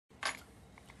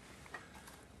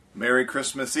Merry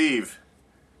Christmas Eve.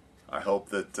 I hope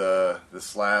that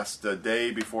this last day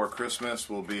before Christmas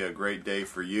will be a great day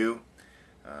for you.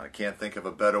 I can't think of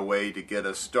a better way to get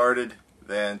us started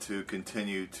than to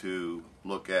continue to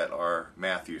look at our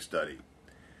Matthew study.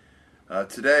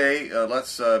 Today,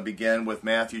 let's begin with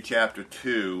Matthew chapter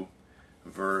 2,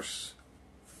 verse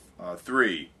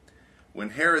 3. When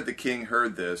Herod the king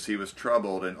heard this, he was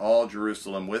troubled, and all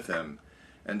Jerusalem with him.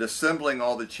 And assembling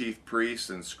all the chief priests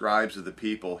and scribes of the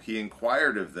people, he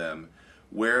inquired of them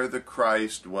where the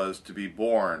Christ was to be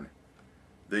born.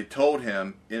 They told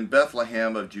him, In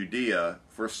Bethlehem of Judea,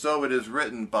 for so it is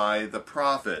written by the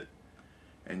prophet.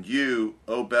 And you,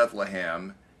 O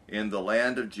Bethlehem, in the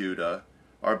land of Judah,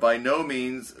 are by no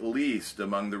means least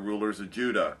among the rulers of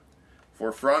Judah.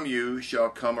 For from you shall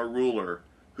come a ruler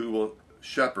who will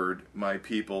shepherd my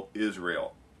people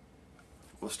Israel.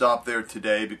 We'll stop there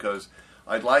today because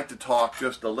I'd like to talk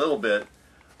just a little bit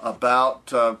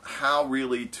about how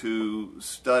really to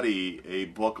study a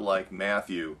book like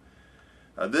Matthew.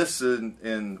 This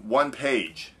in one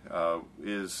page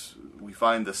we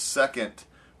find the second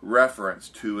reference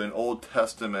to an Old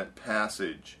Testament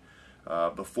passage.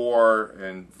 Before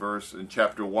in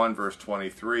chapter 1, verse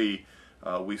 23,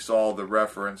 we saw the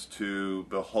reference to,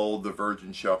 Behold, the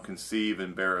virgin shall conceive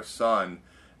and bear a son,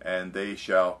 and they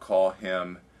shall call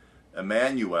him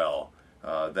Emmanuel.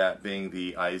 That being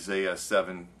the Isaiah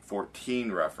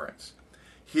 7:14 reference.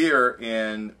 Here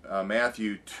in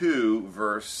Matthew 2,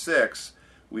 verse 6,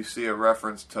 we see a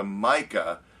reference to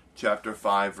Micah chapter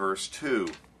 5, verse 2.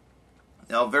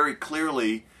 Now, very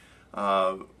clearly,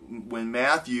 when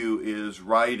Matthew is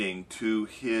writing to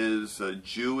his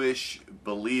Jewish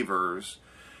believers,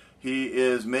 he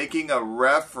is making a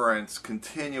reference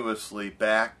continuously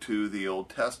back to the Old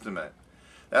Testament.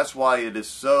 That's why it is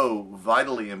so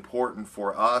vitally important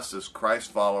for us as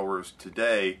Christ followers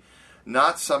today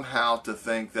not somehow to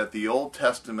think that the Old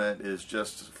Testament is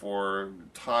just for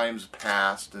times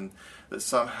past and that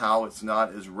somehow it's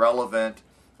not as relevant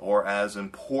or as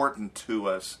important to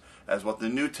us as what the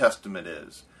New Testament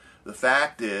is. The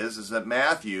fact is that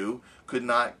Matthew could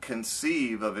not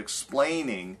conceive of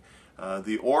explaining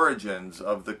the origins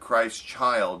of the Christ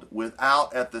child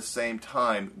without at the same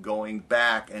time going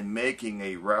back and making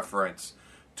a reference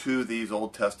to these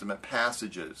Old Testament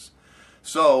passages.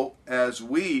 So, as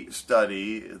we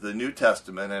study the New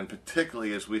Testament, and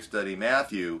particularly as we study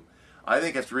Matthew, I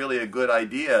think it's really a good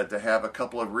idea to have a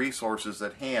couple of resources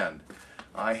at hand.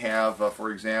 I have, for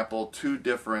example, two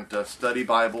different study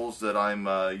Bibles that I'm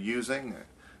using.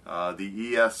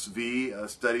 The ESV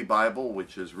Study Bible,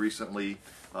 which has recently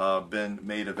been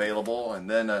made available, and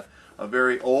then a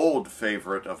very old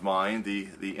favorite of mine, the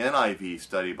NIV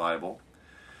Study Bible.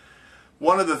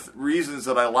 One of the reasons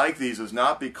that I like these is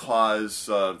not because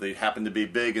they happen to be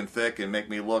big and thick and make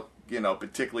me look,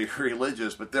 particularly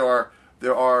religious, but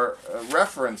there are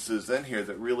references in here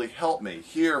that really help me.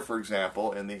 Here, for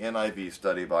example, in the NIV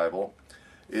Study Bible,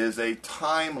 is a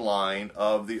timeline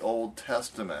of the Old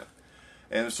Testament.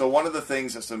 And so one of the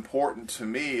things that's important to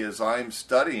me as I'm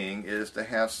studying is to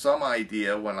have some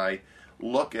idea when I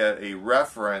look at a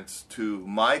reference to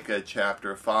Micah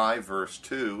chapter 5, verse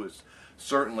 2, is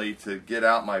certainly to get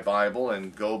out my Bible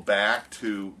and go back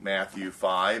to Matthew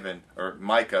 5, or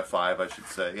Micah 5, I should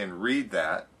say, and read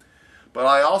that. But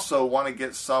I also want to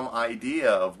get some idea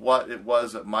of what it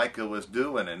was that Micah was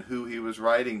doing and who he was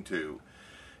writing to.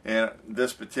 In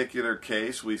this particular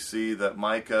case, we see that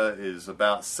Micah is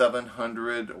about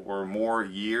 700 or more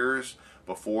years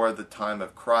before the time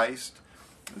of Christ,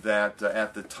 that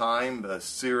at the time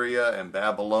Syria and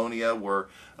Babylonia were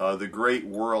the great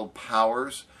world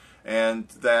powers, and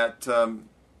that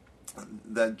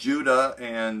Judah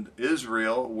and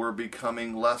Israel were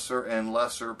becoming lesser and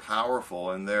lesser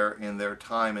powerful in their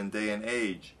time and day and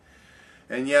age.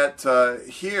 And yet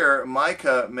here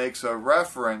Micah makes a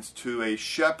reference to a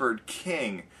shepherd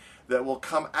king that will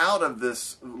come out of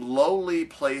this lowly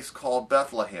place called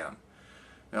Bethlehem.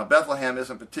 Now, Bethlehem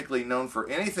isn't particularly known for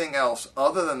anything else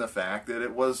other than the fact that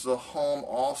it was the home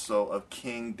also of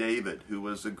King David, who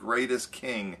was the greatest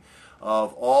king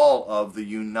of all of the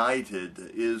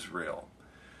united Israel.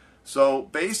 So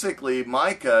basically,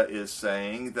 Micah is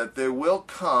saying that there will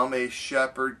come a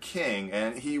shepherd king,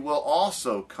 and he will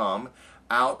also come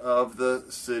out of the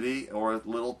city or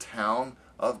little town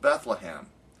of Bethlehem.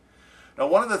 Now,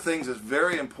 one of the things that's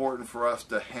very important for us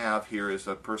to have here is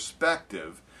a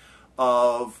perspective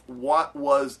of what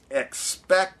was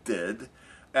expected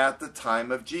at the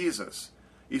time of Jesus.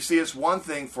 You see, it's one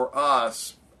thing for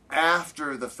us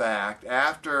after the fact,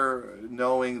 after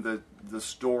knowing the the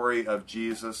story of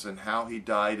Jesus and how he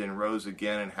died and rose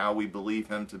again and how we believe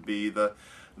him to be the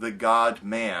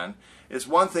God-man. It's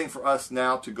one thing for us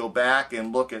now to go back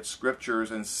and look at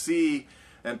scriptures and see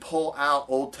and pull out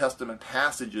Old Testament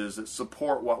passages that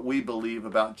support what we believe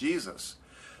about Jesus.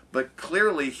 But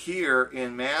clearly here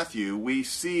in Matthew, we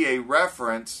see a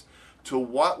reference to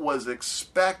what was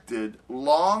expected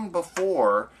long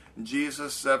before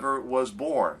Jesus ever was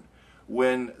born.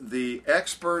 When the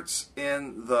experts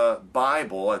in the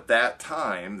Bible at that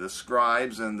time, the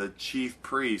scribes and the chief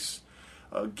priests,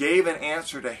 gave an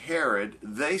answer to Herod,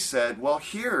 they said, well,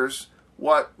 here's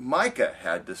what Micah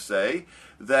had to say,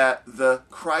 that the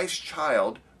Christ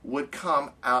child would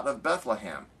come out of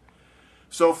Bethlehem.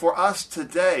 So for us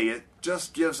today, it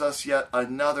just gives us yet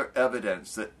another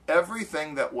evidence that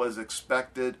everything that was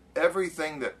expected,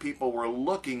 everything that people were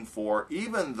looking for,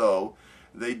 even though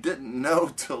they didn't know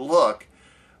to look,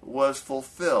 was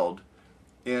fulfilled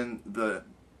in the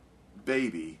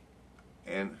baby,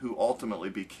 and who ultimately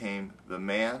became the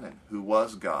man and who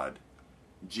was God,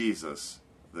 Jesus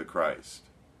the Christ.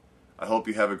 I hope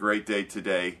you have a great day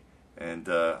today, and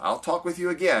I'll talk with you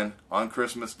again on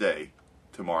Christmas Day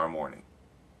tomorrow morning.